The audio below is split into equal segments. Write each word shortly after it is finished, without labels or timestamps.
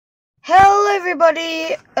Hello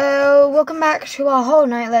everybody, welcome back to our Hollow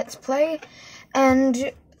Knight Let's Play,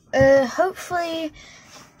 and hopefully,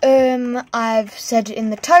 I've said in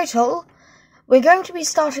the title, we're going to be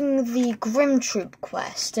starting the Grimm Troop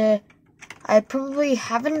quest. I probably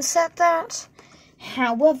haven't said that,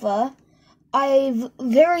 however, I've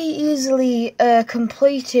very easily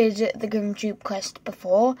completed the Grimm Troop quest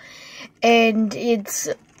before, and it's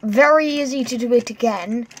very easy to do it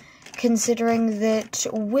again, considering that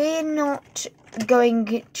we're not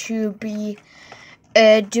going to be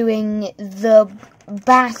doing the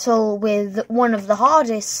battle with one of the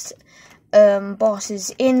hardest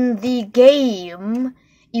bosses in the game,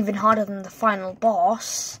 even harder than the final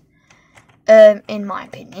boss, in my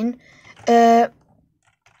opinion. Yeah.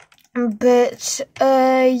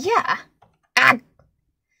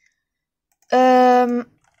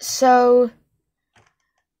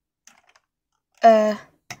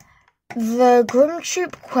 The Grimm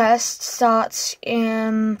Troop quest starts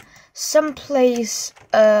in some place,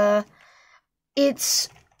 it's,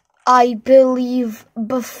 I believe,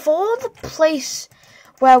 before the place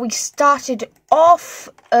where we started off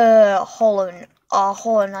our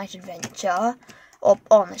Hollow Knight adventure, or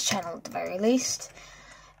on this channel at the very least.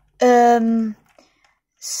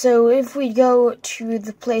 So if we go to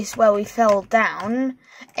the place where we fell down,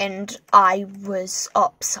 and I was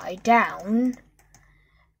upside down,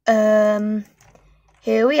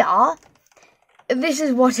 here we are. This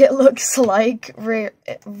is what it looks like.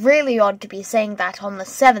 Really odd to be saying that on the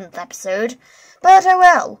 7th episode, but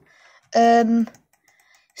oh well.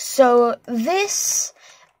 So this,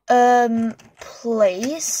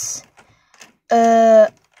 place,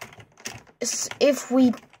 if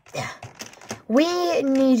we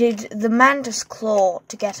needed the Mantis Claw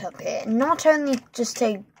to get up here, not only just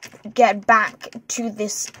to get back to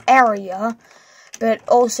this area, but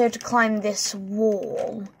also to climb this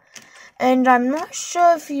wall. And I'm not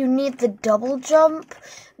sure if you need the double jump,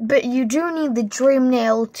 but you do need the Dream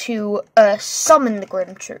Nail to summon the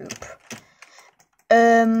Grimm Troop.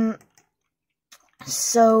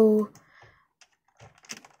 So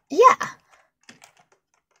yeah.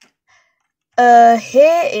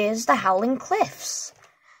 Here is the Howling Cliffs.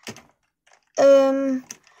 And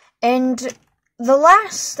the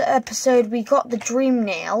last episode, we got the Dream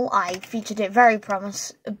Nail. I featured it very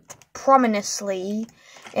prominently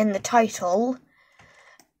in the title.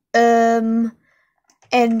 And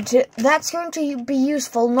that's going to be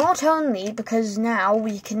useful not only because now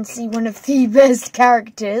we can see one of the best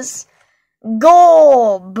characters,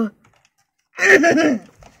 Gorb.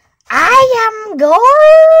 I am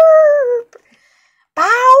Gorb.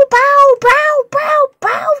 Bow, bow, bow, bow,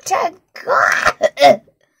 bow to God.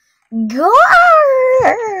 Gorb!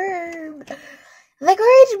 The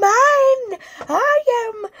great man! I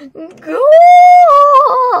am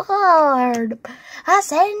Gorb!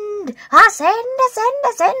 Ascend, ascend, ascend,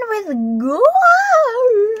 ascend with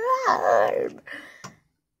Gorb!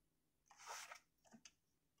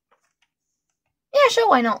 Yeah, sure,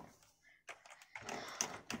 why not?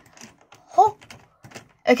 Oh.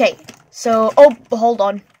 Okay, so, hold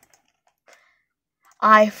on.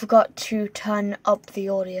 I forgot to turn up the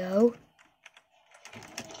audio.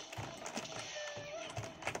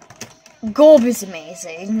 Gorb is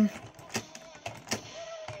amazing.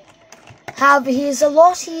 However, he is a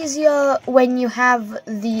lot easier when you have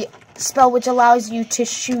the spell which allows you to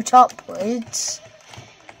shoot upwards.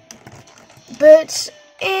 But,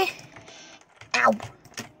 ow.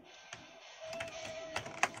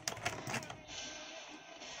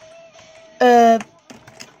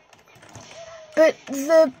 But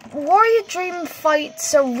the Warrior Dream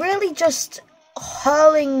fights are really just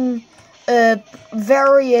hurling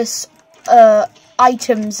various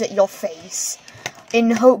items at your face in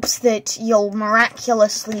hopes that you'll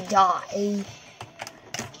miraculously die.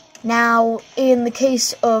 Now, in the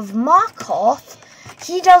case of Markoth,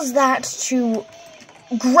 he does that to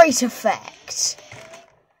great effect.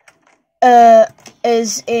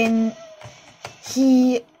 As in,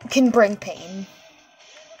 he can bring pain.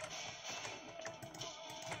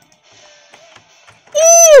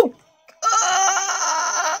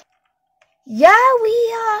 Yeah,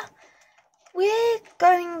 we're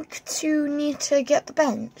going to need to get the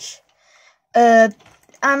bench. I'm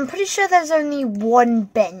pretty sure there's only one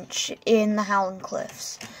bench in the Howling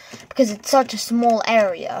Cliffs, because it's such a small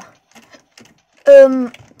area.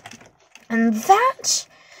 And that,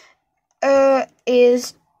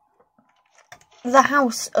 is the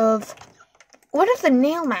house of one of the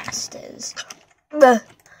Nail Masters.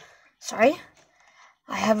 Sorry,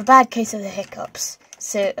 I have a bad case of the hiccups,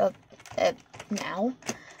 so, now.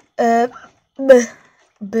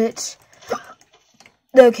 But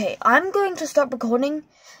Okay, I'm going to stop recording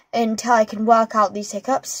until I can work out these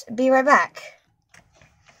hiccups. Be right back.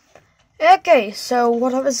 Okay, so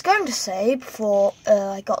what I was going to say before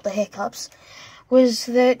I got the hiccups was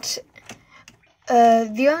that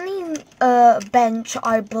the only bench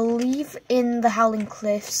I believe in the Howling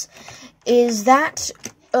Cliffs is that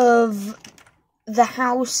of the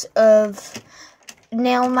house of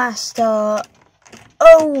Nailmaster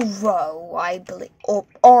Oro, I believe, or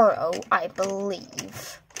Oro, I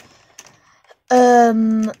believe.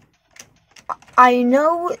 I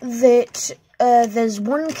know that there's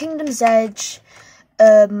one Kingdom's Edge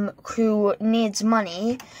who needs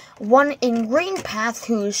money, one in Green Path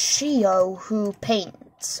who's Shio, who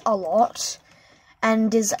paints a lot,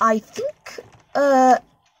 and is, I think,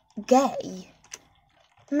 gay.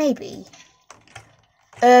 Maybe.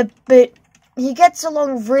 But he gets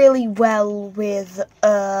along really well with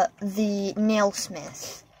the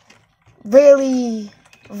nailsmith. Really,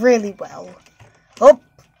 really well. Oh,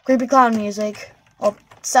 creepy clown music. Or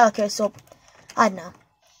circus, or I don't know.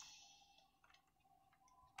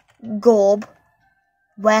 Gorb,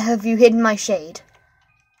 where have you hidden my shade?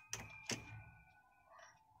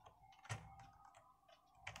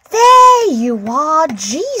 There you are!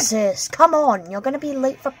 Jesus! Come on, you're gonna be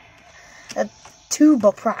late for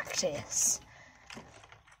tuba practice.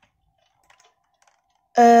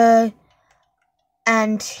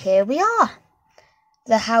 And here we are.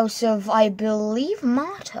 The house of, I believe,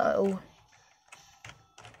 Mato.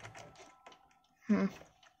 Hey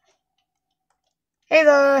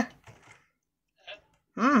there.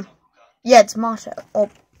 Yeah, it's Mato. Oh,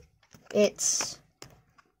 it's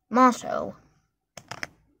Mato.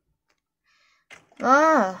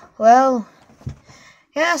 Ah, well,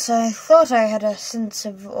 yes, I thought I had a sense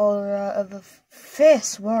of aura of a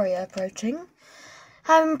fierce warrior approaching.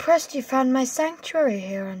 I'm impressed you found my sanctuary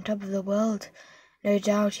here on top of the world. No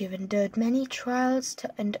doubt you've endured many trials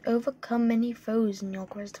and overcome many foes in your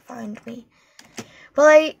quest to find me. Well,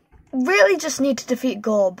 I really just need to defeat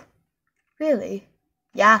Gorb. Really?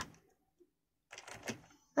 Yeah.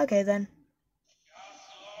 Okay, then.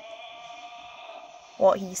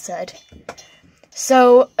 What he said.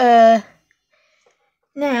 So,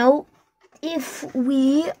 now, if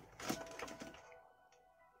we...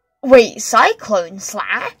 Wait, Cyclone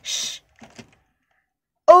Slash?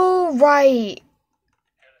 Oh, right.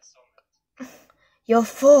 Your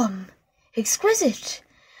form. Exquisite.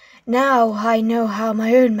 Now I know how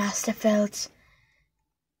my own master felt.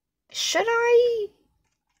 Should I...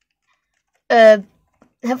 have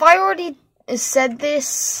I already said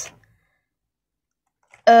this?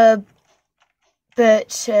 But,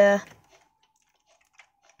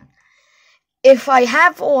 if I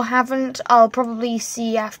have or haven't, I'll probably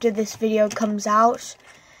see after this video comes out.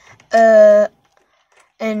 And,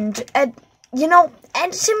 you know,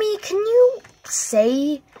 editor me, can you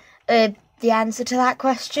say, the answer to that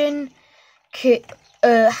question? Have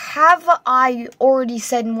I already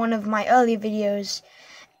said in one of my earlier videos,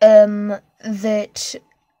 that,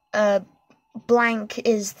 blank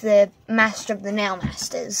is the master of the nail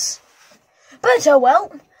masters? But, oh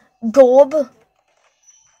well, Gorb.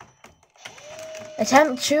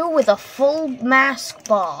 Attempt 2 with a full mask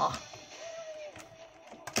bar.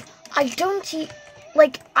 I don't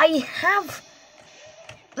I have,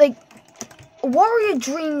 warrior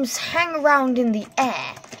dreams hang around in the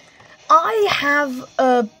air. I have,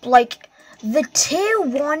 the tier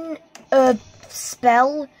 1,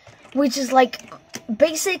 spell, which is,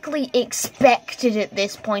 basically expected at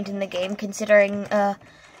this point in the game, considering,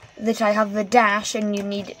 that I have the dash, and you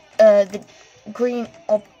need, the green,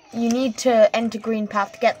 or you need to enter Green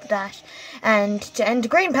Path to get the dash, and to enter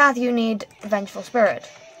Green Path you need Vengeful Spirit.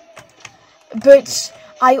 But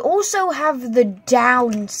I also have the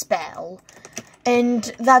down spell, and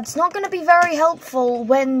that's not going to be very helpful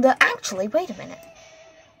when the... Actually, wait a minute.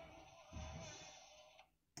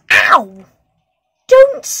 Ow!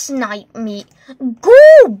 Don't snipe me.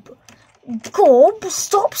 Gorb! Gorb,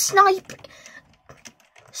 stop sniping.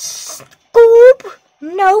 Gorb,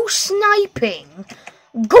 no sniping.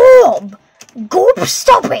 Gorb! Gorb,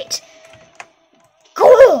 stop it!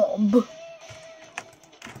 Gorb!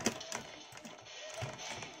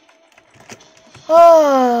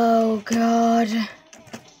 Oh, God.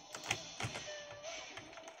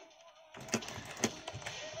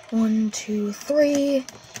 One, two, three.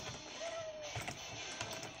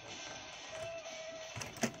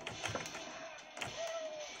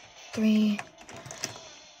 Three.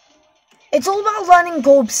 It's all about learning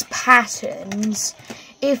Gorb's patterns.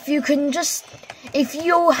 If you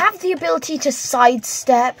have the ability to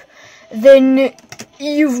sidestep, then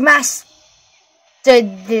you've mastered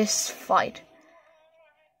this fight.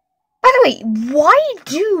 way, why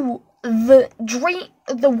do the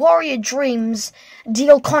warrior dreams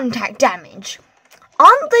deal contact damage?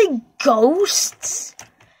 Aren't they ghosts?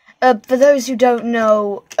 For those who don't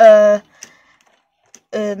know,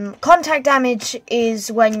 contact damage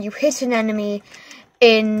is when you hit an enemy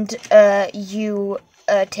and you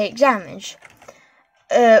take damage.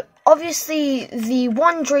 Obviously, the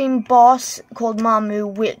one dream boss called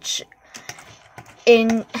Mamu, which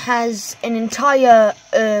has an entire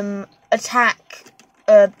attack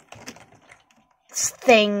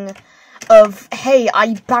thing of, hey,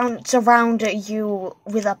 I bounce around at you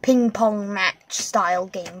with a ping pong match style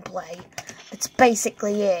gameplay. That's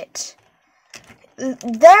basically it.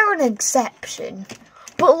 They're an exception,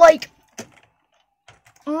 but like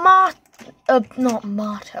not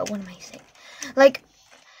Marta, what am I saying? Like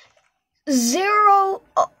Zero,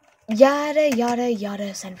 yada yada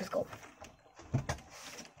yada, send with goal.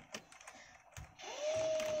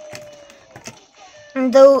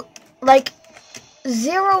 And though, like,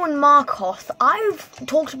 Zero and Markoth, I've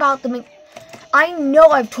talked about them. I know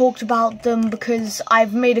I've talked about them because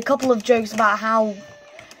I've made a couple of jokes about how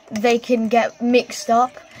they can get mixed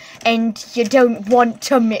up, and you don't want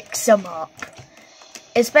to mix them up.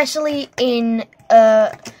 Especially in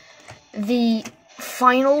the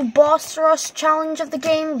final boss rush challenge of the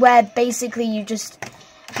game, where basically you just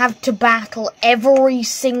have to battle every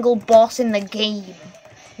single boss in the game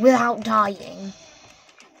without dying.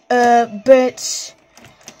 But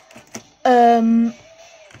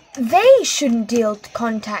they shouldn't deal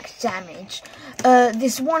contact damage.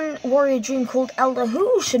 This one warrior dream called Elder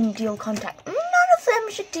Who shouldn't deal contact. None of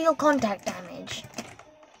them should deal contact damage.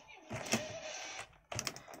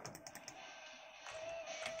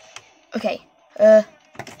 Okay, ooh,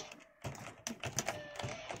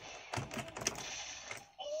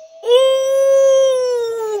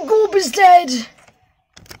 Gorb is dead!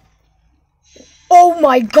 Oh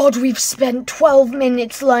my god, we've spent 12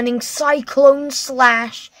 minutes learning Cyclone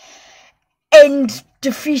Slash and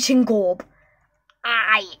defeating Gorb.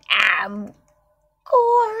 I am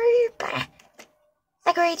Gorb.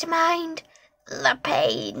 The great mind, the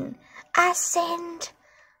pain, ascend,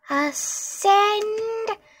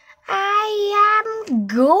 ascend. I am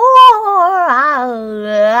Gorb.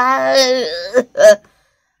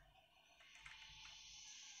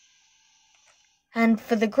 And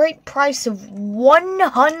for the great price of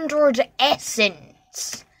 100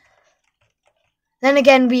 essence. Then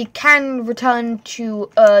again, we can return to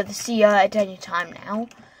the seer at any time now.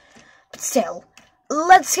 But still,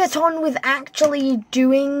 let's get on with actually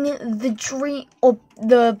doing the dream or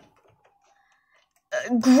the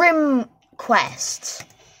Grimm quest.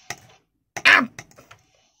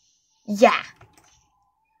 Yeah.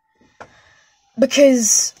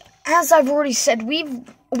 Because, as I've already said,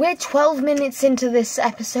 we're 12 minutes into this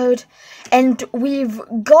episode, and we've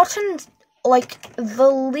gotten, like, the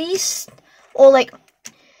least, or, like,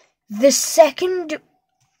 the second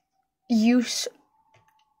use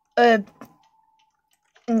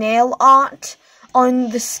nail art on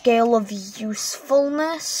the scale of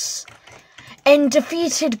usefulness, and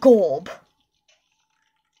defeated Gorb.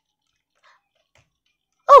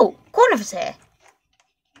 Oh, Cornifus here.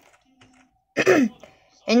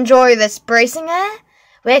 Enjoy this bracing air.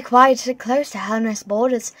 We're quite close to Helm's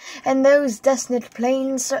borders, and those desolate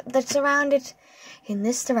plains that surround it. In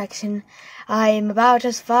this direction, I am about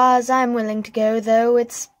as far as I am willing to go, though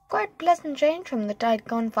it's quite a pleasant change from the tight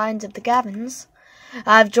confines of the caverns.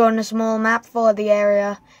 I've drawn a small map for the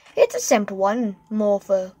area. It's a simple one, more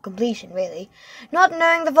for completion, really. Not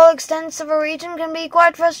knowing the full extent of a region can be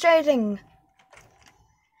quite frustrating.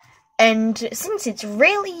 And since it's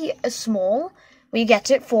really small, we get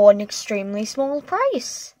it for an extremely small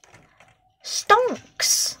price.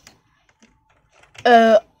 Stonks!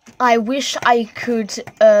 I wish I could,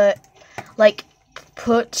 like,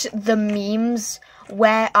 put the memes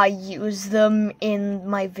where I use them in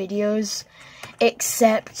my videos,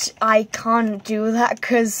 except I can't do that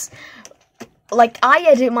because, like, I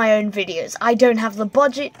edit my own videos. I don't have the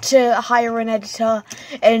budget to hire an editor,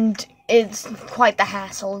 and it's quite the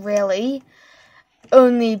hassle, really.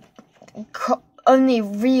 Only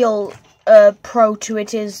real pro to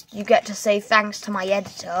it is you get to say thanks to my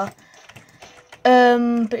editor.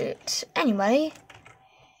 But anyway,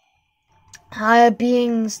 higher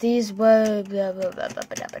beings, these were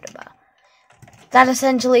that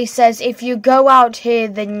essentially says if you go out here,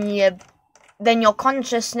 then your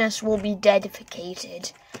consciousness will be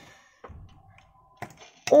deadificated.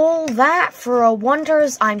 All that for a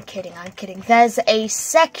wonders. I'm kidding. There's a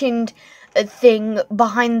second thing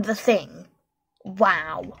behind the thing.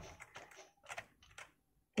 Wow.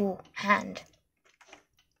 Ooh, hand.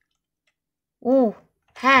 Ooh,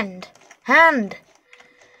 hand.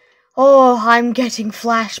 Oh, I'm getting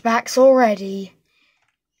flashbacks already.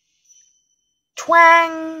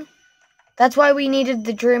 Twang! That's why we needed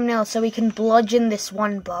the dream nail, so we can bludgeon this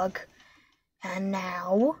one bug. And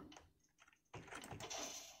now...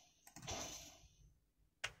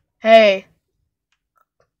 Hey.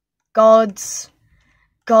 Gods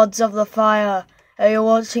of the fire, are you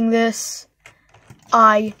watching this?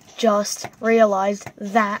 I just realized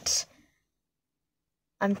that.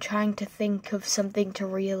 I'm trying to think of something to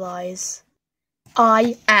realize.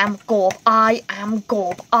 I am Gorb. I am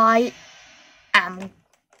Gorb. I am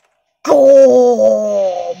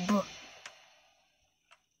Gorb.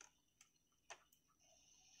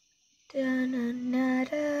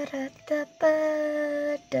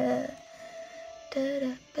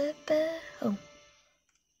 Oh.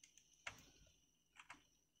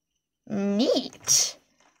 Neat.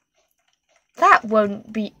 That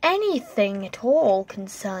won't be anything at all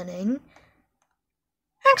concerning.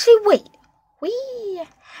 Actually, wait. We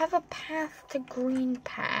have a path to Green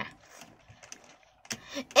Path.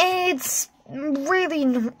 It's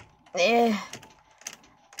really... I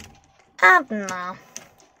don't know.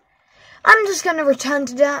 I'm just going to return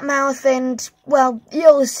to Dartmouth and, well,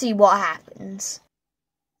 you'll see what happens.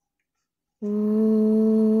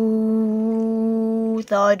 Ooh,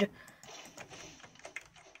 thud.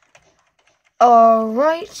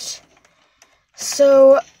 Alright.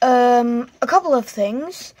 So, a couple of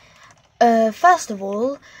things. First of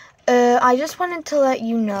all, I just wanted to let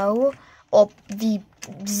you know, or the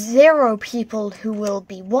 0 people who will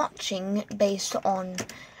be watching based on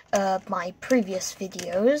my previous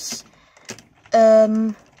videos,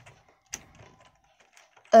 I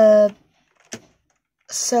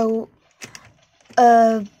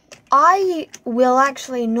will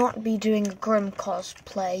actually not be doing a Grimm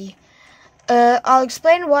cosplay. I'll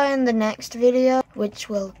explain why in the next video, which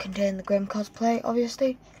will contain the Grimm cosplay,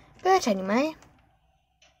 obviously. But anyway,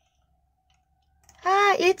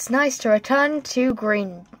 it's nice to return to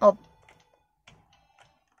Green. Oh,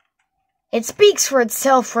 it speaks for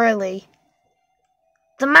itself, really.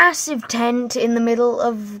 The massive tent in the middle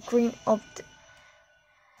of Green. Oh,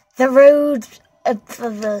 the road. I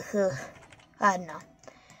don't know.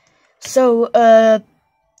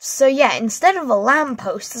 So yeah, instead of a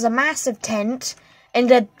lamppost, there's a massive tent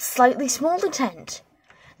and a slightly smaller tent.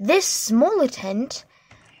 This smaller tent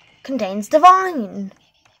contains Divine.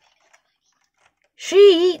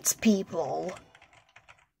 She eats people.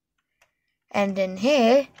 And in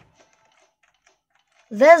here,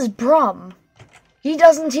 there's Brum. He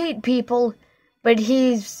doesn't eat people, but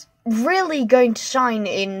he's really going to shine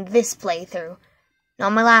in this playthrough.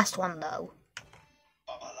 Not my last one, though.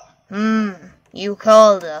 You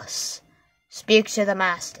called us. Speak to the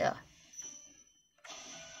master.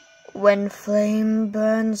 When flame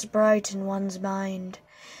burns bright in one's mind,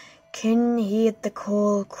 can heed the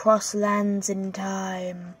call cross lands in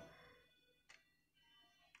time.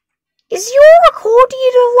 Is your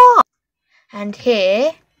accordion alive? And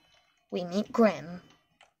here we meet Grimm.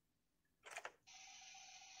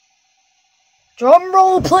 Drum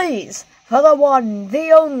roll, please, for the one,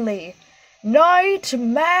 the only, Night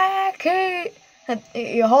Macking.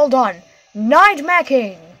 Hold on, Night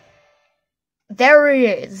Macking. There he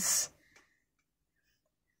is.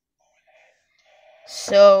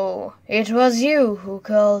 So, it was you who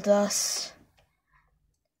called us.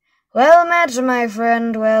 Well met, my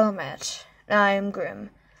friend, well met. I am Grimm,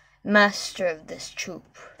 master of this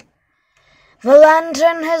troop. The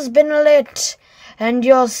lantern has been lit, and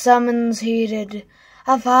your summons heeded.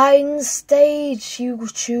 A fine stage you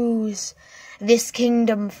choose, this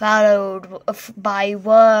kingdom followed by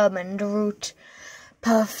worm and root,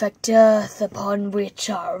 perfect earth upon which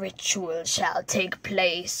our ritual shall take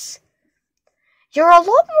place. You're a lot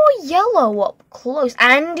more yellow up close,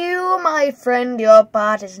 and you, my friend, your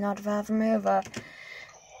part is not far from over.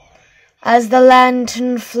 As the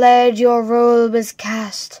lantern fled, your role was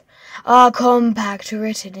cast, our compact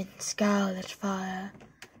written in scarlet fire.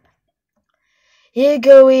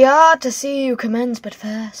 Eager we are to see you commence, but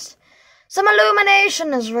first, some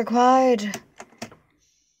illumination is required.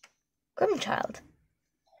 Grimchild.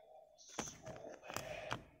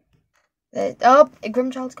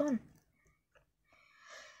 Grimchild's gone.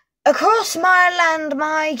 Across my land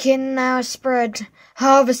my kin now spread,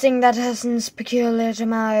 harvesting that essence peculiar to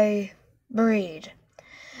my breed,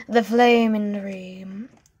 the flame and dream.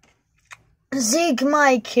 Seek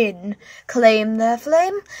my kin, claim their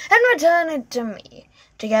flame, and return it to me.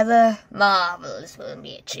 Together, marvels will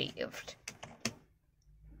be achieved.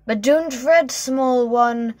 But don't fret, small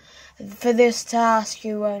one, for this task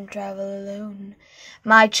you won't travel alone.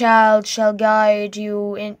 My child shall guide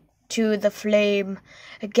you into the flame,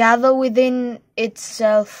 gather within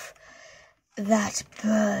itself that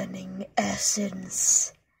burning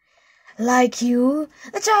essence. Like you,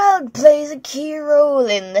 the child plays a key role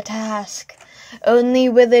in the task. Only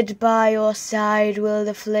with it by your side will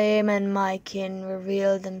the flame and my kin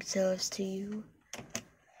reveal themselves to you.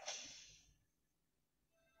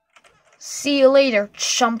 See you later,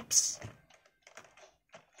 chumps.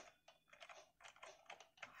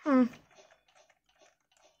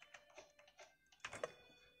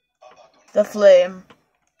 The flame.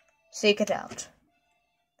 Seek it out.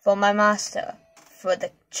 For my master, for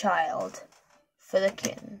the child, for the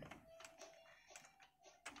kin.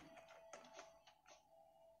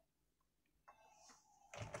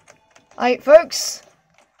 Alright, folks.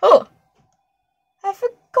 Oh! I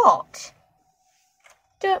forgot.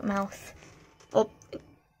 Dirtmouth. Oh,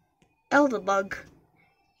 Elderbug.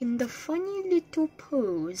 In the funny little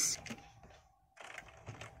pose.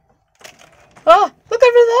 Oh, look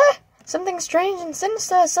over there! Something strange and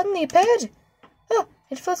sinister has suddenly appeared. Oh,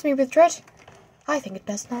 it fills me with dread. I think it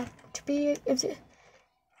best not to be...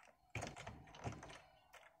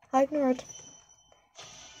 I ignore it.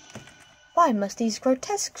 Why must these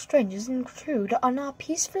grotesque strangers intrude on our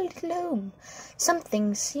peaceful little home?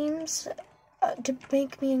 Something seems to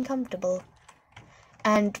make me uncomfortable.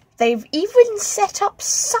 And they've even set up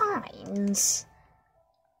signs.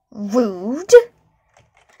 Rude.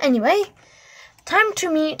 Anyway, time to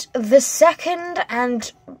meet the second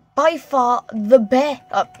and by far the best.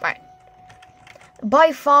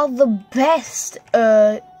 By far the best.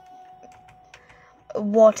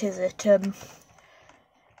 What is it?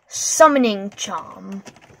 Summoning charm.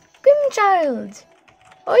 Grimchild.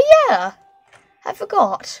 Oh yeah, I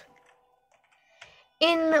forgot.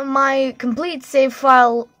 In my complete save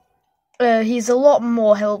file, he's a lot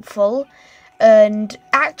more helpful, and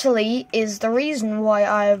actually is the reason why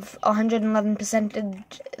I've 111%ed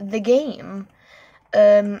the game.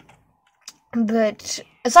 But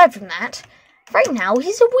aside from that, right now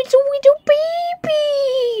he's a little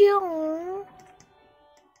baby. Aww.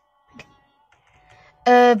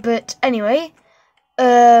 But anyway,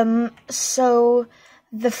 so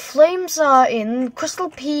the flames are in Crystal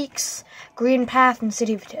Peaks, Green Path, and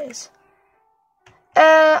City of Tears.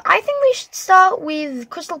 I think we should start with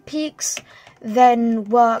Crystal Peaks, then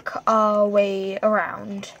work our way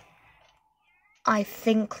around. I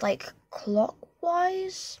think, like,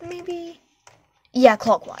 clockwise, maybe? Yeah,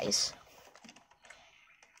 clockwise.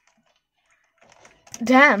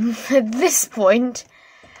 Damn, at this point,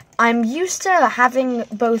 I'm used to having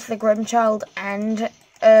both the Grimchild and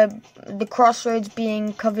the crossroads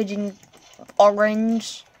being covered in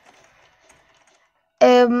orange.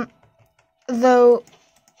 Though,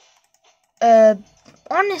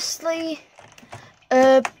 honestly,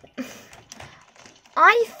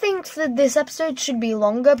 I think that this episode should be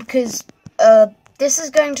longer because this is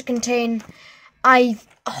going to contain, I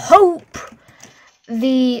hope,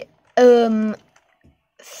 the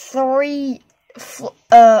 3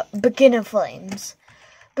 beginner flames,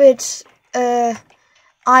 but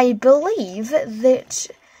I believe that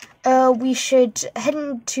we should head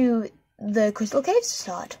into the Crystal Caves to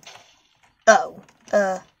start. Oh,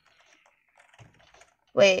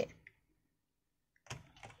 wait.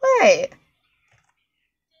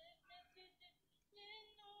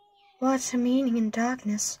 What a meaning in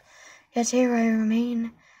darkness, yet here I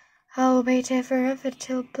remain. I'll wait here forever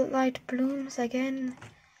till light blooms again.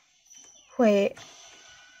 Wait.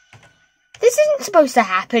 This isn't supposed to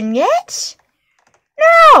happen yet?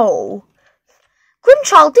 No!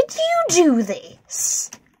 Grimchild, did you do this?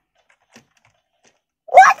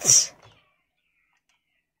 What?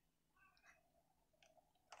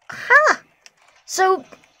 Huh. So,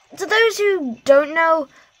 to those who don't know,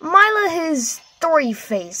 Mila has 3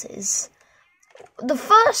 phases. The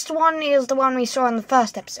first one is the one we saw in the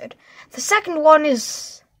first episode. The second one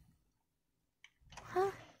is...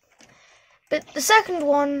 But the second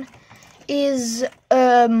one is,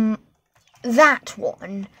 that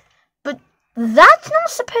one. But that's not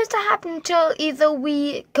supposed to happen until either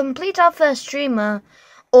we complete our first streamer,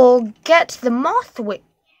 or get the moth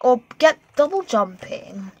or get double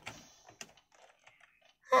jumping.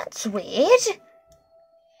 That's weird.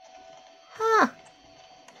 Huh.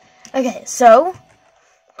 Okay, so,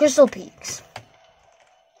 Crystal Peaks.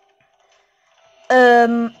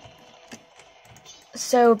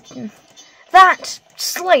 So, that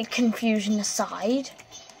slight confusion aside,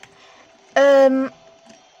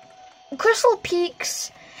 Crystal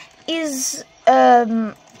Peaks is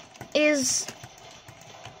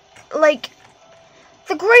like,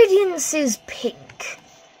 the gradients is pink.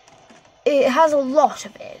 It has a lot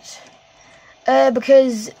of it.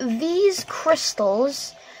 Because these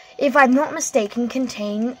crystals, if I'm not mistaken,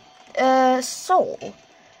 contain, soul.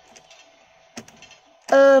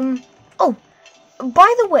 Oh,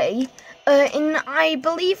 by the way, in, I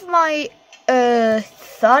believe, my,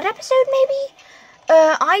 third episode, maybe?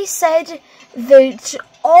 I said that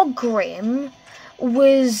Grimm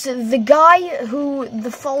was the guy who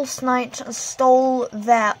the false knight stole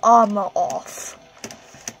their armor off.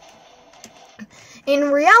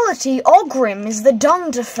 In reality, Grimm is the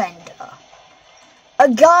Dung Defender. A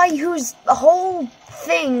guy whose whole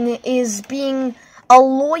thing is being a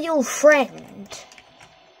loyal friend.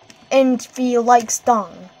 And he likes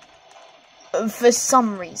Dung. For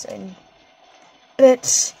some reason.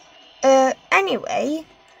 But, anyway,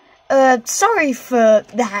 sorry for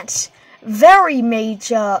that very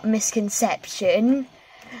major misconception.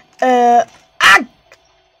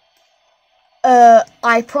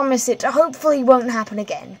 I promise it hopefully won't happen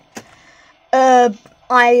again. I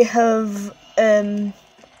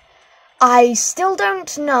still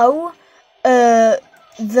don't know, the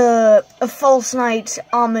false knight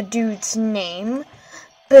armor dude's name,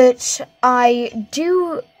 but I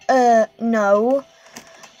do, know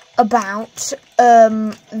about,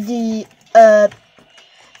 the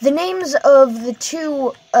names of the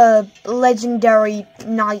two, legendary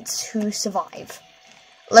knights who survive.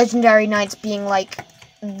 Legendary knights being like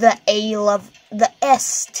the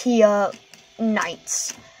S tier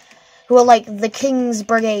knights, who are like the King's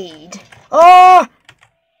Brigade. Oh!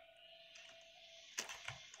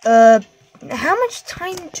 How much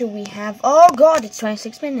time do we have? Oh god, it's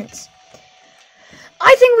 26 minutes.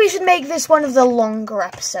 I think we should make this one of the longer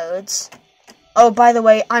episodes. Oh, by the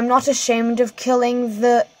way, I'm not ashamed of killing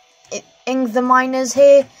the miners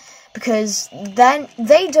here, because then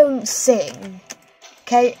they don't sing.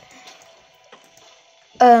 Okay,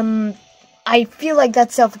 I feel like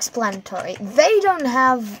that's self-explanatory. They don't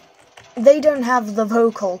have the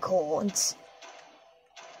vocal cords.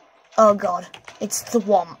 Oh god, it's the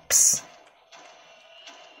Womps.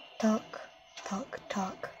 Talk, talk,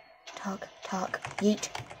 talk, talk, talk, yeet.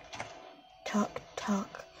 Talk,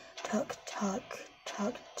 talk, talk, talk,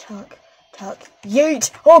 talk, talk, talk,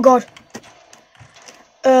 yeet. Oh god.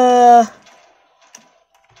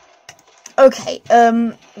 Okay,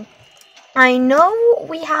 I know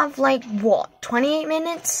we have, like, what, 28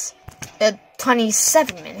 minutes?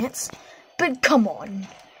 27 minutes? But come on,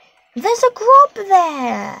 there's a grub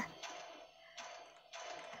there!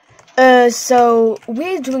 So,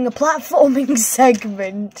 we're doing a platforming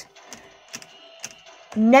segment.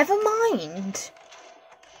 Never mind.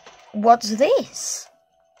 What's this?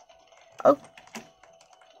 Oh.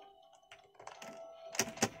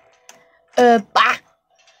 Bah!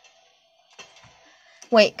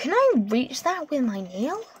 Wait, can I reach that with my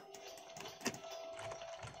nail?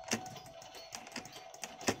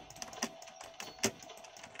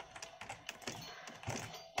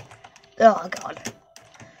 Oh god.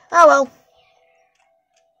 Oh well.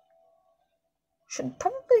 Should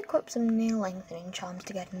probably equip some nail lengthening charms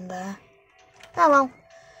to get in there. Oh well.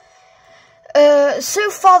 So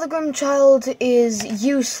far the Grimm child is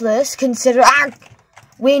useless, considering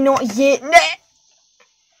we're not yet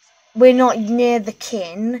we're not near the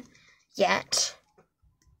kin yet.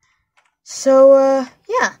 So,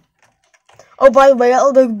 yeah. Oh, by the way,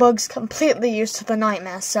 Little Big Bug's completely used to the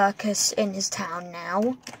Nightmare Circus in his town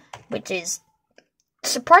now, which is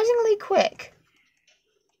surprisingly quick.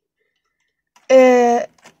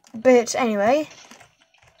 But anyway,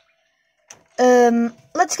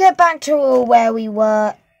 let's get back to where we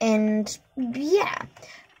were, and yeah,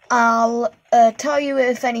 I'll tell you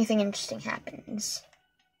if anything interesting happens.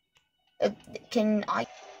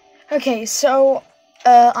 Okay, so,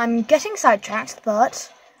 I'm getting sidetracked,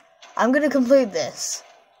 but I'm gonna complete this.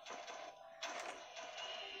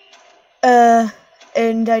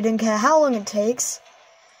 And I don't care how long it takes.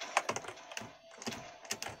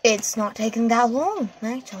 It's not taking that long,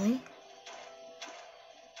 actually.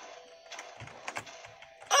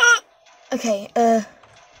 Okay,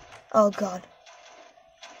 oh god.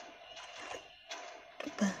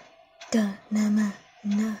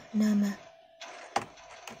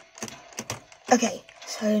 Okay,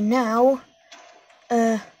 so now,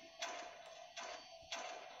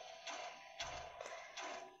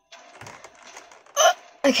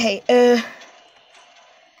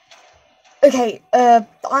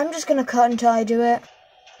 I'm just gonna cut until I do it.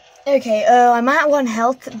 Okay, I'm at 1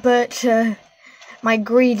 health, but, my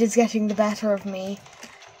greed is getting the better of me.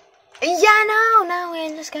 Yeah, no,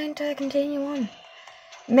 we're just going to continue on.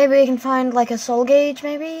 Maybe we can find, like, a soul gauge,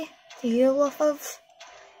 maybe? heal off of.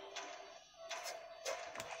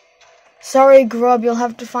 Sorry, Grub, you'll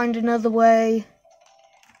have to find another way.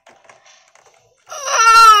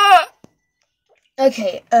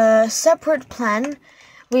 Okay, separate plan.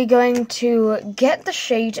 We're going to get the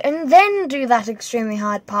sheet and then do that extremely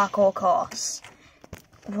hard parkour course.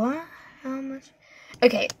 What? How much?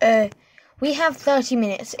 Okay, we have 30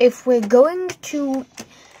 minutes. If we're going to,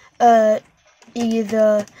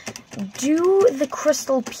 either do the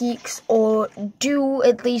Crystal Peaks or do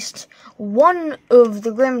at least one of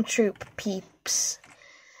the Grimm Troop peeps,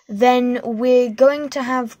 then we're going to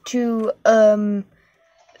have to,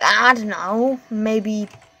 I don't know, maybe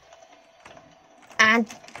add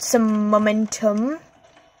some mementos,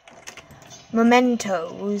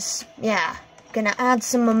 yeah, gonna add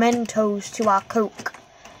some mementos to our Coke,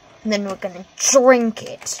 and then we're gonna drink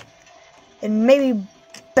it, and maybe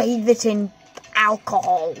bathe it in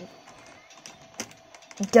alcohol.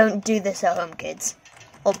 Don't do this at home, kids,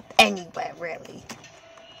 or anywhere, really.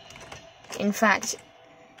 In fact,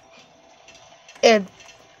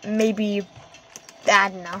 maybe, I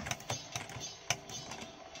don't know.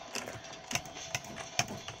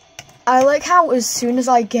 I like how as soon as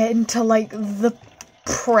I get into, like, the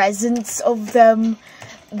presence of them,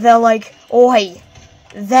 they're like, oi,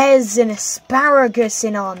 there's an asparagus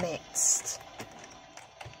in our midst.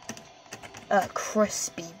 A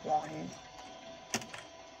crispy one.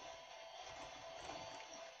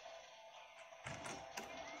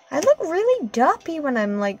 I look really derpy when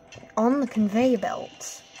I'm, like, on the conveyor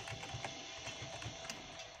belt.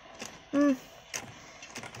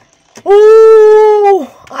 Ooh!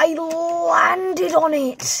 I landed on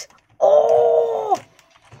it! Oh!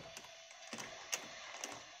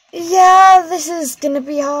 Yeah, this is gonna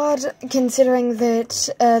be hard, considering that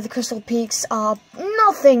the Crystal Peaks are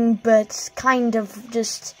nothing but kind of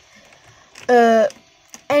just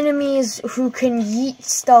enemies who can yeet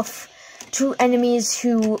stuff to enemies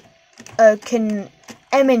who can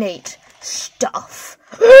emanate stuff.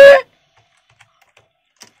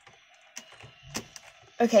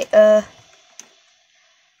 Okay,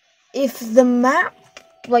 if the map,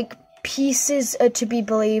 like, pieces are to be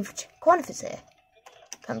believed, Quantif is here.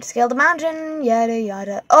 Come to scale the mountain, yada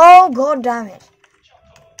yada. Oh, god damn it.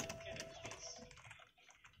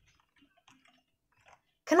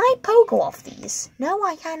 Can I pogo off these? No,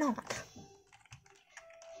 I cannot.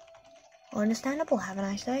 Understandable, have a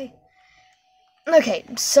nice day. Okay,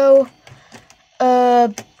 so,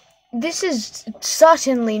 this is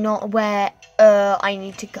certainly not where, I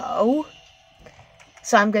need to go.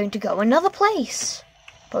 So I'm going to go another place.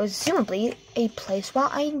 Presumably, a place where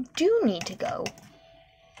I do need to go.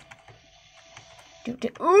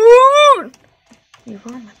 Ooh! You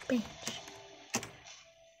are my bitch.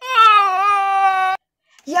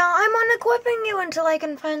 Yeah, I'm unequipping you until I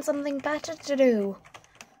can find something better to do.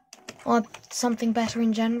 Or something better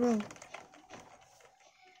in general.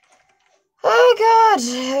 Oh god!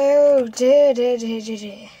 Oh dear, dear, dear, dear,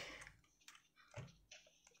 dear.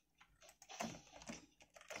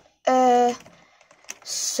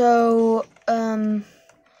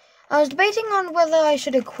 I was debating on whether I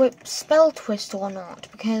should equip Spell Twist or not,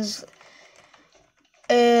 because,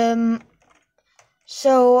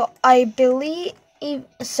 so I believe,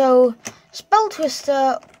 so Spell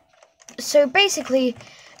Twister, so basically,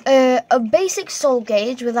 a basic soul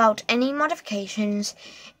gauge without any modifications.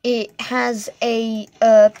 It has a,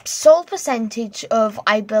 soul percentage of,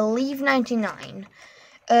 I believe, 99.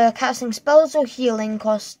 Casting spells or healing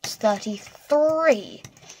costs 33.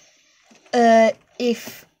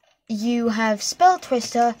 If you have Spell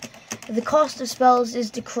Twister, the cost of spells is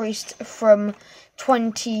decreased from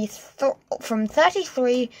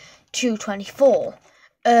 33 to 24.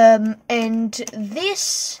 And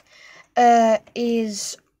this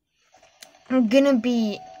is gonna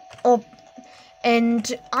be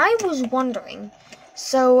and I was wondering,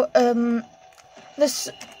 so this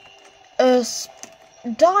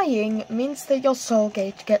dying means that your soul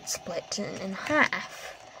gauge gets split in half.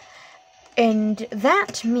 And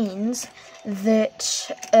that means that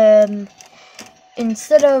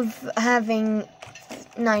instead of having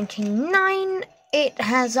 99, it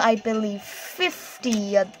has, I believe,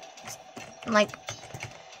 50, like,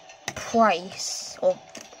 price, or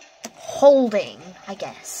holding, I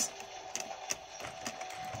guess.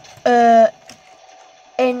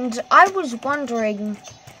 And I was wondering,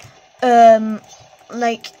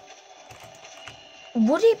 like,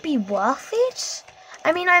 would it be worth it?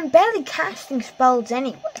 I mean, I'm barely casting spells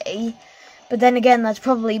anyway, but then again, that's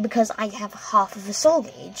probably because I have half of the soul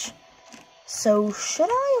gauge. So, should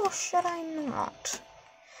I or should I not?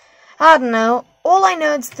 I don't know. all I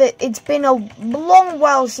know is that it's been a long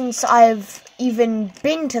while since I've even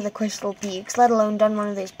been to the Crystal Peaks, let alone done one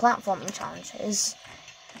of these platforming challenges.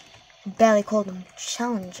 Barely call them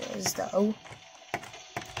challenges, though.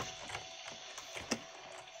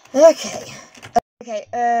 Okay,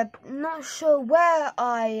 not sure where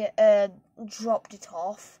I dropped it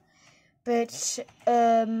off, but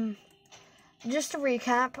just to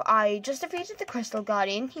recap, I just defeated the Crystal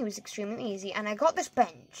Guardian. He was extremely easy, and I got this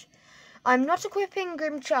bench. I'm not equipping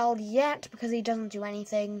Grimm yet because he doesn't do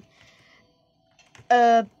anything.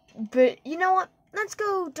 But you know what? Let's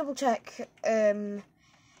go double check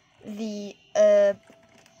the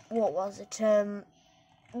what was it?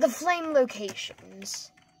 The flame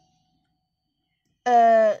locations.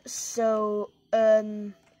 So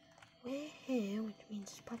we're here, which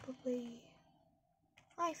means it's probably,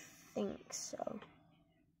 I think so.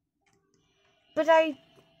 But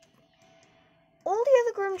all the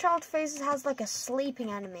other Grimm Child phases has like a sleeping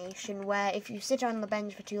animation where if you sit on the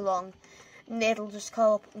bench for too long, it'll just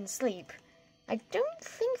curl up and sleep. I don't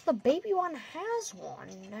think the baby one has one,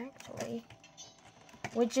 actually.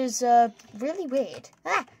 Which is, really weird.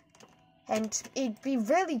 Ah! And it'd be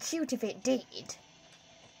really cute if it did.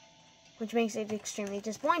 Which makes it extremely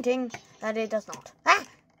disappointing that it does not. Ah!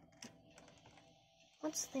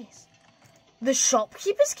 What's this? The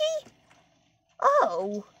shopkeeper's key?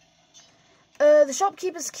 Oh. The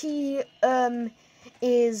shopkeeper's key,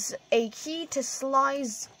 is a key to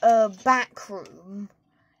Sly's, back room.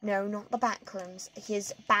 No, not the back rooms.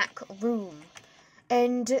 His back room.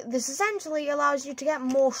 And this essentially allows you to get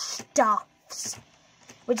more stuffs.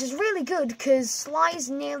 Which is really good, because Sly's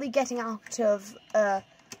nearly getting out of,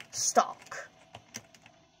 stock.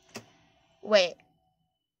 Wait.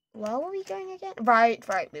 Where were we going again? Right.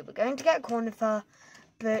 We were going to get Cornifer,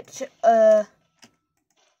 but,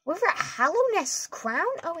 we're at Hallownest's Crown?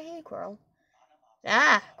 Oh, hey, girl.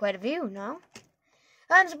 Ah, quite a view, no?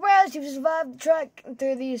 I'm surprised you've survived the trek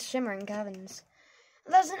through these shimmering caverns.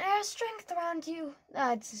 There's an air strength around you.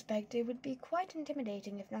 I'd suspect it would be quite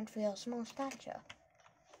intimidating if not for your small stature.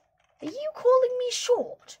 Are you calling me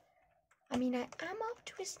short? I mean, I am up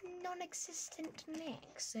to his non-existent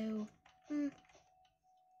neck, so...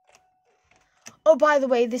 Oh, by the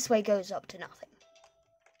way, this way goes up to nothing.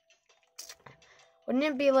 Wouldn't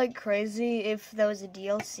it be, like, crazy if there was a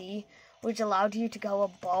DLC which allowed you to go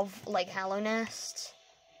above, like, Hallownest?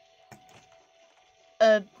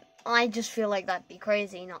 I just feel like that'd be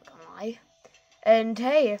crazy, not gonna lie. And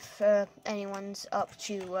hey, if anyone's up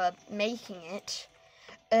to making it,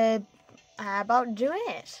 how about doing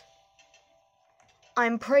it?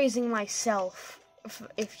 I'm praising myself,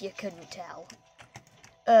 if you couldn't tell.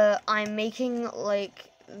 I'm making, like,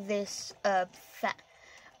 this,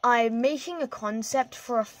 I'm making a concept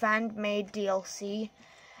for a fan-made DLC,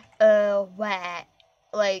 where,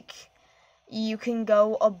 like, you can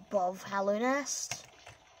go above Hallownest.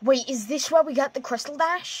 Wait, is this where we got the Crystal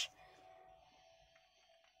Dash?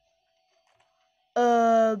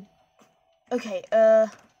 Okay,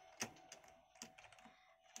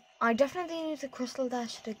 I definitely need the Crystal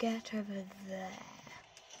Dash to get over there.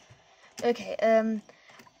 Okay,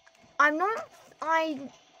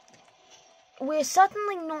 we're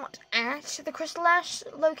certainly not at the Crystal Dash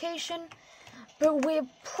location, but we're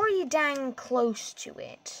pretty dang close to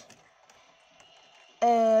it.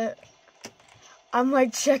 I'm,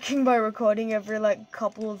 like, checking my recording every, like,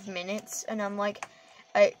 couple of minutes, and I'm like,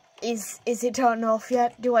 is it turned off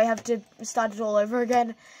yet? Do I have to start it all over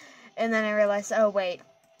again? And then I realized, oh, wait,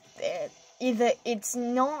 either it's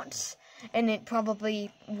not, and it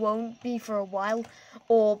probably won't be for a while,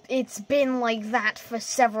 or it's been like that for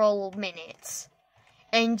several minutes,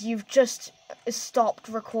 and you've just stopped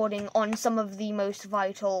recording on some of the most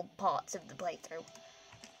vital parts of the playthrough.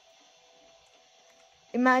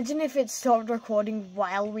 Imagine if it stopped recording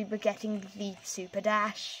while we were getting the Super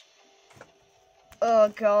Dash. Oh,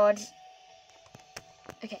 God.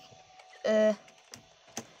 Okay.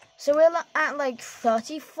 So we're at, like,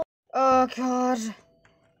 34. Oh, God.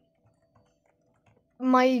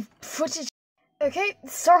 My footage. Okay,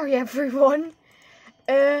 sorry, everyone.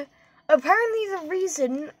 Apparently the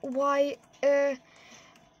reason why,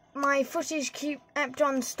 my footage kept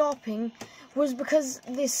on stopping was because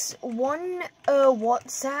this one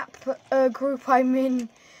WhatsApp group I'm in,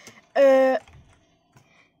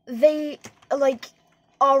 they, like,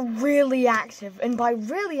 are really active, and by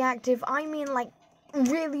really active I mean, like,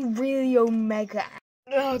 really, really omega.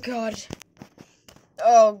 Oh, God.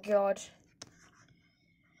 Oh, God.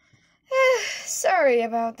 Sorry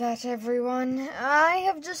about that, everyone. I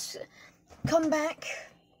have just come back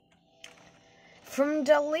from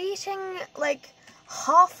deleting, like,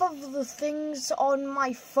 half of the things on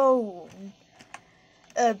my phone.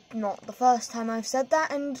 Not the first time I've said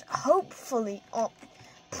that, and hopefully,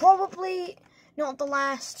 probably not the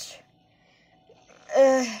last,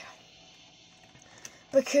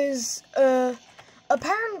 because,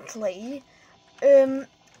 apparently,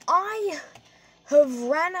 I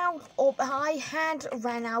had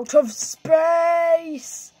ran out of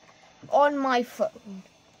space on my phone.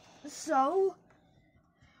 So,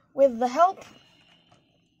 with the help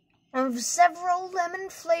of several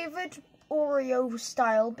lemon-flavored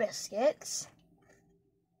Oreo-style biscuits,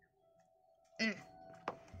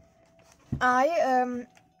 I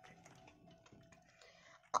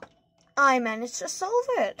managed to solve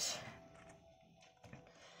it.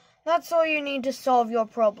 That's all you need to solve your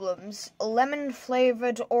problems.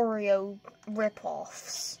 Lemon-flavored Oreo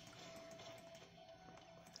rip-offs.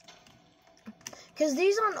 Because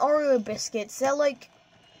these aren't Oreo biscuits, they're like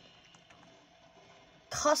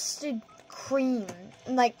custard cream.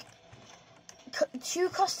 Like, two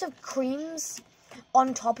custard creams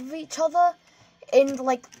on top of each other in,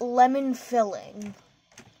 like, lemon filling.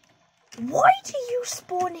 Why do you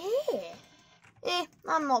spawn here?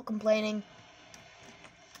 I'm not complaining.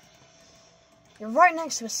 You're right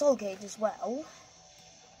next to a soul gauge as well.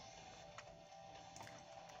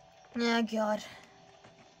 Oh, God.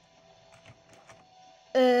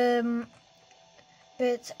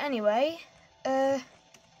 But anyway, yeah.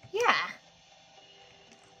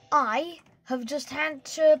 I have just had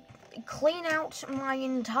to clean out my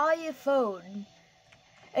entire phone.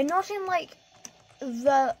 And not in, like,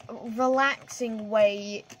 the relaxing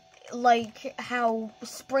way, like how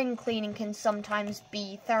spring cleaning can sometimes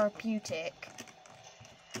be therapeutic.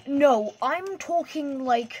 No, I'm talking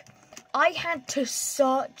like I had to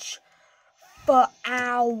search for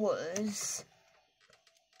hours.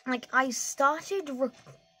 Like, I started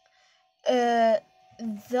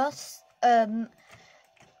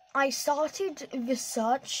I started the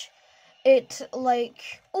search. It,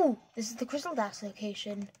 like, oh, this is the crystal dust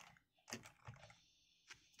location.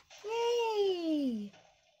 Yay!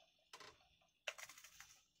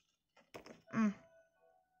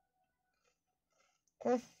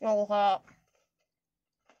 Crystal heart.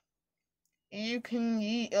 You can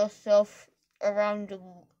yeet yourself around the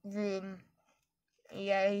room.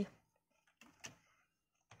 Yay.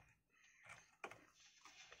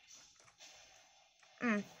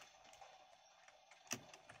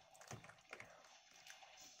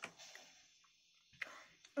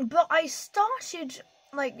 But I started,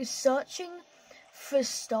 like, searching for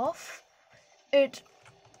stuff. It,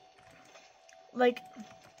 like,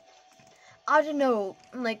 I don't know,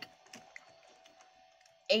 like,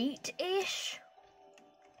 8-ish?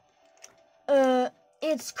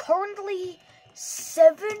 It's currently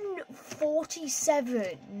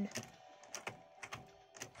 7:47.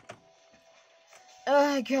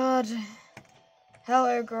 Oh, God.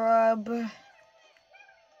 Hello, Grub.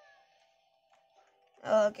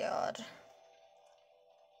 Oh, God.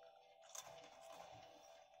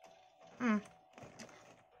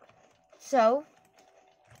 So,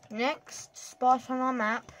 next spot on our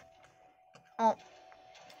map, on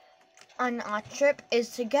our trip, is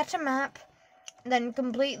to get a map, then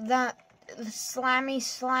complete that slammy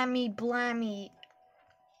blammy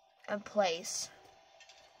place.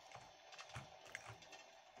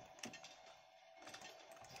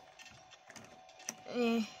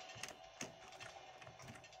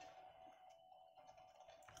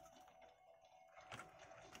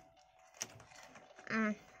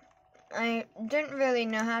 I didn't really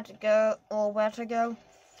know how to go or where to go,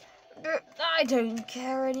 but I don't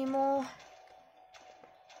care anymore.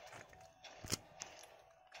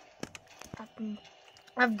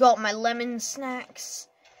 I've got my lemon snacks,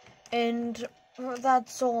 and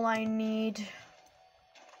that's all I need.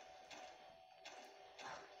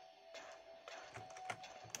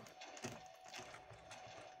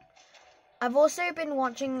 I've also been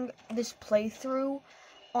watching this playthrough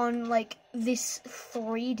on, like, this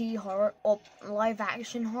 3D horror or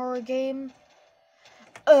live-action horror game.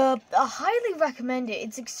 I highly recommend it.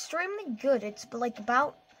 It's extremely good. It's, like,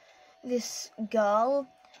 about this girl,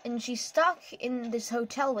 and she's stuck in this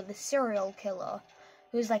hotel with a serial killer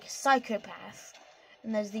who's, like, a psychopath.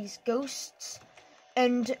 And there's these ghosts,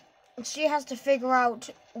 and she has to figure out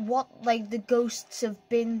what, like, the ghosts have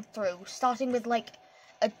been through, starting with, like,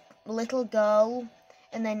 a little girl,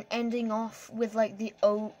 and then ending off with, like, the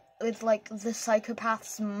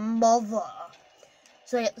psychopath's mother.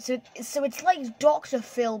 So it's like Dr.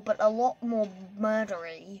 Phil, but a lot more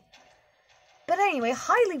murdery. But anyway,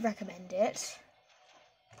 highly recommend it.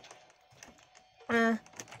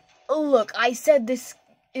 Look, I said this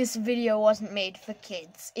this video wasn't made for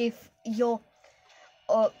kids. If you're,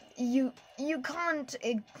 you can't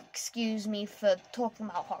excuse me for talking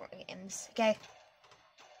about horror games, okay?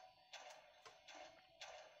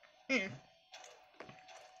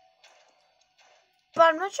 But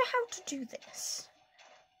I'm not sure how to do this.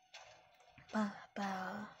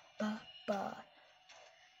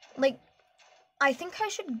 Like, I think I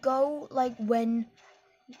should go, like, when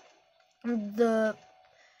the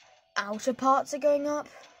outer parts are going up.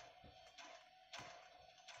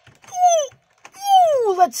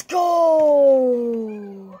 Ooh, let's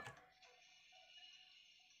go!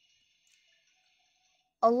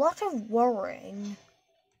 A lot of worrying.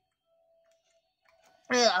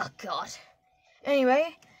 Oh, God.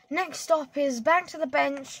 Anyway, next stop is back to the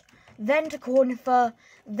bench, then to Cornifer,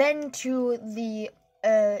 then to the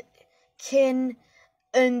kin,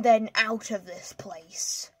 and then out of this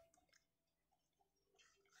place.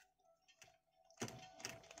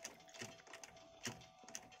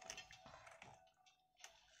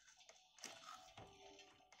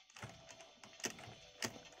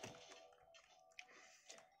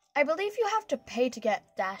 I believe you have to pay to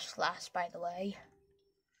get Dash Last, by the way.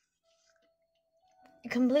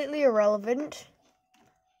 Completely irrelevant.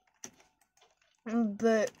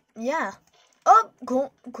 But, yeah. Oh,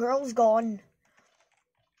 Quirrell's gone.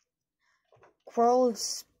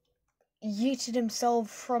 Quirrell's yeeted himself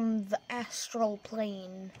from the astral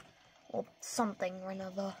plane. Or something or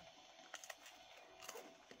another.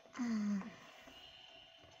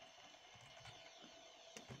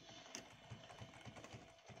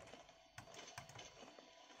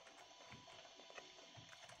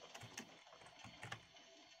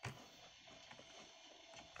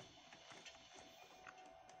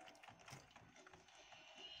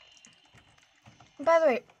 By the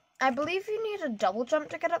way, I believe you need a double jump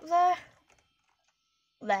to get up there.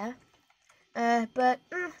 But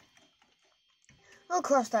we'll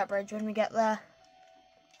cross that bridge when we get there.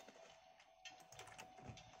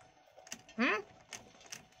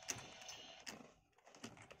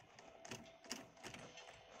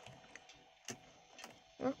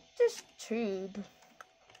 What's this tube?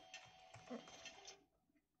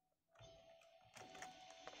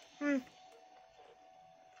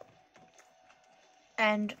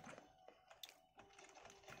 And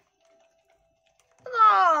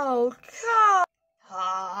oh God!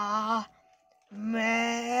 Ah,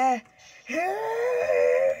 meh.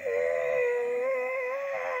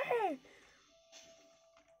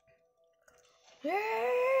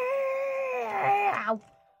 Ow.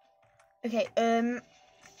 Okay.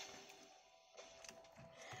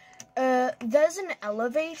 There's an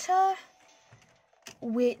elevator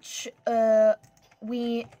which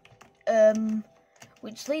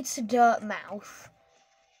which leads to Dirt Mouth.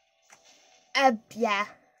 Yeah.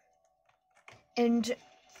 And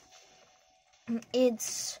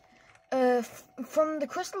it's from the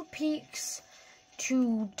Crystal Peaks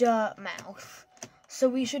to Dirt Mouth. So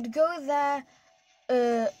we should go there,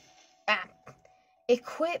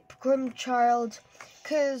 equip Grimm Child,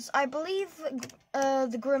 because I believe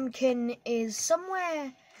the Grimmkin is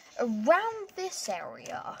somewhere around this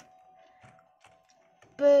area.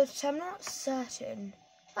 But I'm not certain.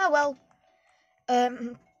 Oh well.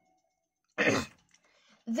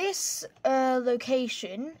 This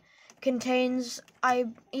location contains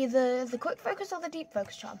either the quick focus or the deep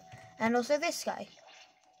focus charm, and also this guy.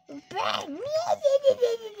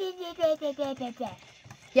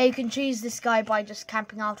 Yeah, you can choose this guy by just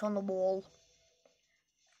camping out on the wall.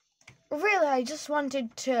 Really, I just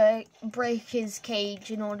wanted to break his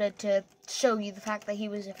cage in order to show you the fact that he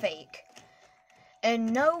was a fake.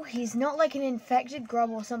 And no, he's not like an infected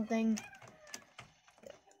grub or something.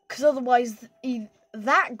 Because otherwise,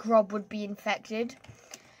 that grub would be infected.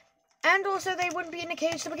 And also, they wouldn't be in a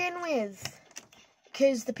cage to begin with.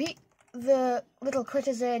 Because the little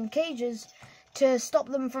critters are in cages to stop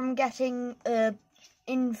them from getting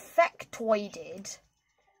infectoided.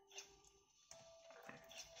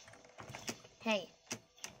 Hey.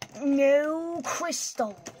 No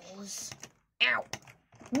crystals. Ow.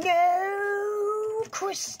 No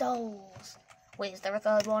crystals. Wait, is there a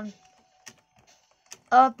third one?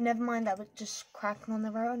 Oh, never mind. That was just cracking on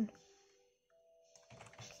their own.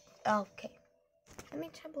 Okay. Let me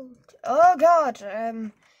double. Oh God.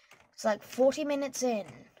 It's like 40 minutes in.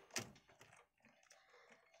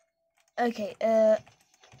 Okay.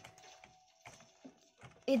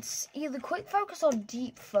 It's either quick focus or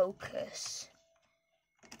deep focus.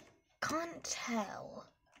 Can't tell.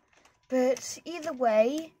 But either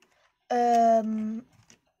way, is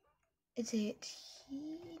it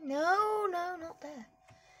here? No, not there.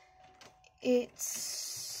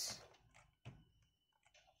 It's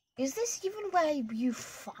Is this even where you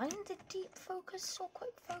find the deep focus or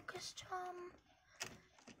quick focus charm?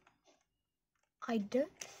 I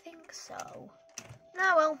don't think so.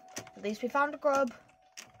 Oh well, at least we found a grub.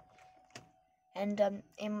 And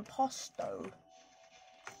imposto.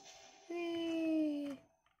 Whee.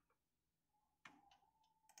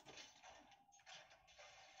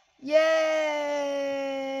 Yay!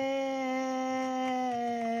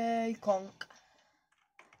 Conk.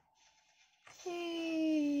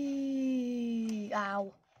 Whee.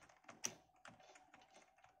 Ow.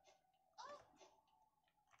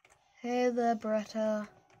 Hey there, Bretta.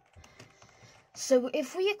 So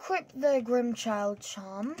if we equip the Grimm Child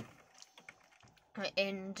charm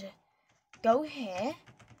and go here,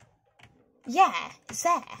 yeah, it's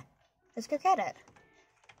there. Let's go get it.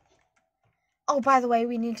 Oh, by the way,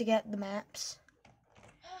 we need to get the maps.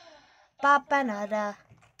 Babanada,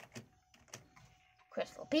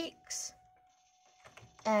 Crystal Peaks,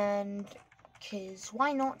 and, 'cause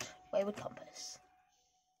why not, Wayward Compass.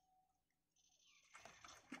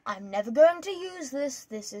 I'm never going to use this.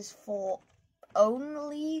 This is for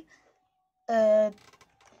only, this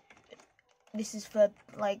is for,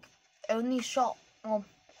 like, only shot, or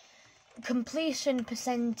completion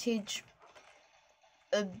percentage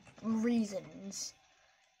reasons.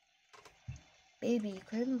 Baby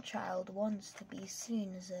Grimm Child wants to be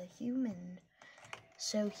seen as a human,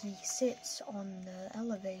 so he sits on the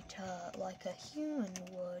elevator like a human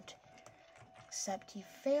would, except he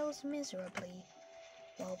fails miserably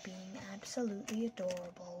while being absolutely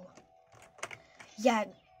adorable. Yeah,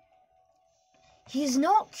 he's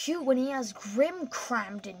not cute when he has Grimm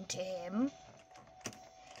crammed into him.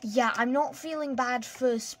 Yeah, I'm not feeling bad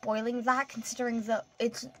for spoiling that, considering that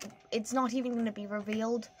it's not even going to be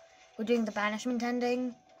revealed. We're doing the banishment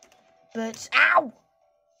ending. But, ow!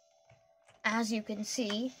 As you can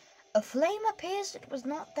see, a flame appears that was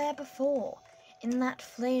not there before. In that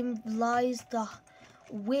flame lies the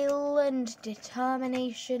will and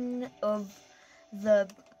determination of the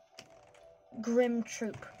Grimm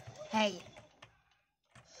troop. Hey.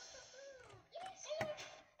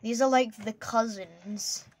 These are like the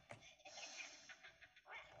cousins.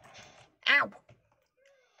 Ow!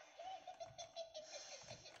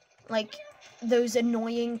 Like those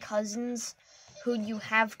annoying cousins who you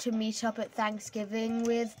have to meet up at Thanksgiving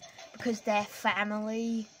with because they're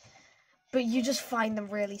family, but you just find them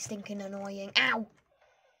really stinking annoying. Ow!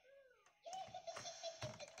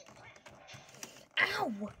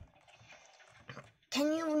 Ow!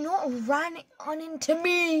 Can you not run on into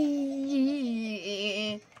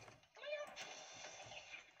me?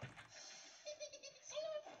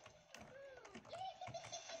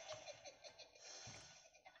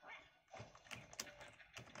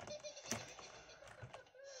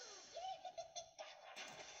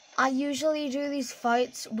 I usually do these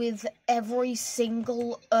fights with every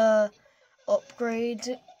single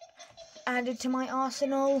upgrade added to my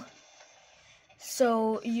arsenal.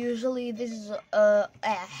 So usually this is a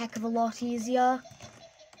heck of a lot easier.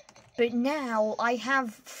 But now I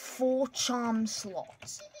have 4 charm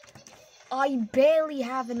slots. I barely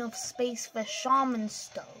have enough space for Shaman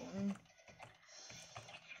Stone.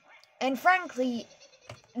 And frankly,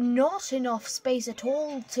 not enough space at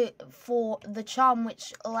all for the charm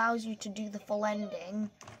which allows you to do the full ending,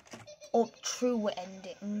 or true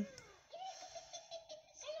ending.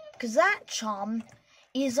 Because that charm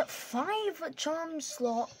is 5 charm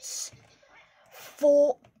slots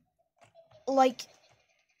for, like,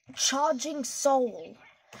 charging soul.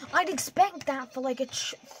 I'd expect that for, like, a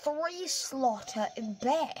 3 slotter at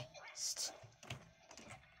best.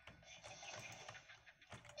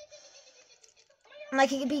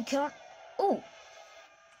 Like, it could be... Ooh.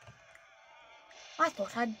 I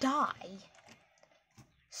thought I'd die.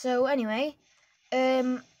 So, anyway.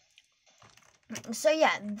 So,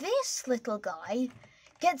 yeah. This little guy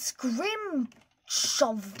gets Grimm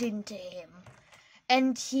shoved into him.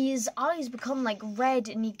 And his eyes become, like, red.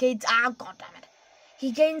 And he gains... Ah, goddammit.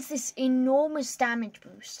 He gains this enormous damage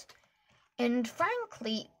boost. And,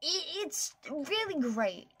 frankly, it's really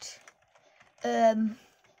great.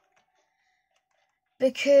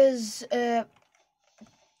 Because the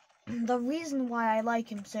reason why I like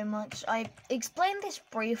him so much, I explained this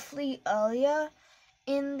briefly earlier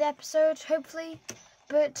in the episode, hopefully,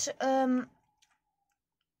 but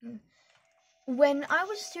when I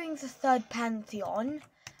was doing the 3rd Pantheon,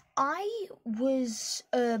 I was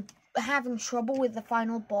having trouble with the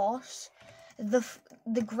final boss, the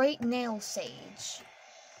Great Nail Sage,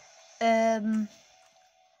 and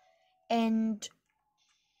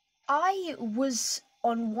I was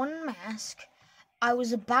on one mask. I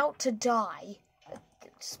was about to die.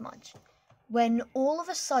 Smudge. when all of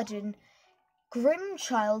a sudden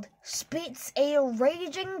Grimchild spits a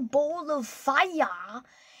raging ball of fire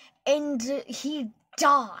and he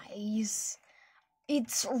dies.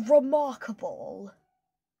 It's remarkable.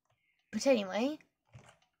 But anyway,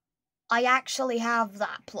 I actually have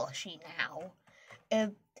that plushie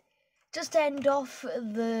now. Just to end off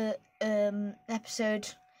the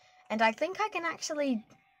episode, and I think I can actually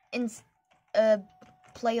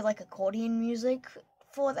play like accordion music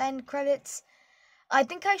for the end credits. I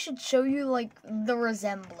think I should show you like the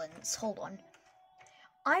resemblance. Hold on.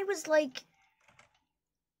 I was like,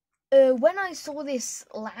 when I saw this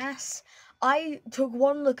last, I took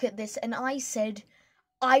one look at this and I said,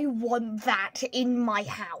 I want that in my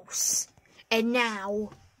house. And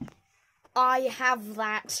now I have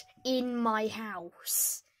that in my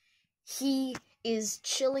house. He is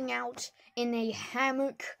chilling out in a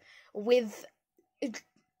hammock with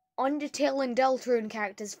Undertale and Deltarune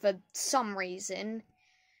characters for some reason.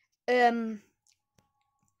 And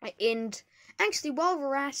actually, while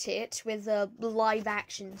we're at it with a live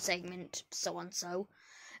action segment, so and so,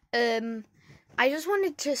 I just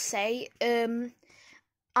wanted to say,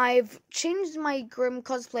 I've changed my Grimm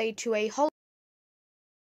cosplay to a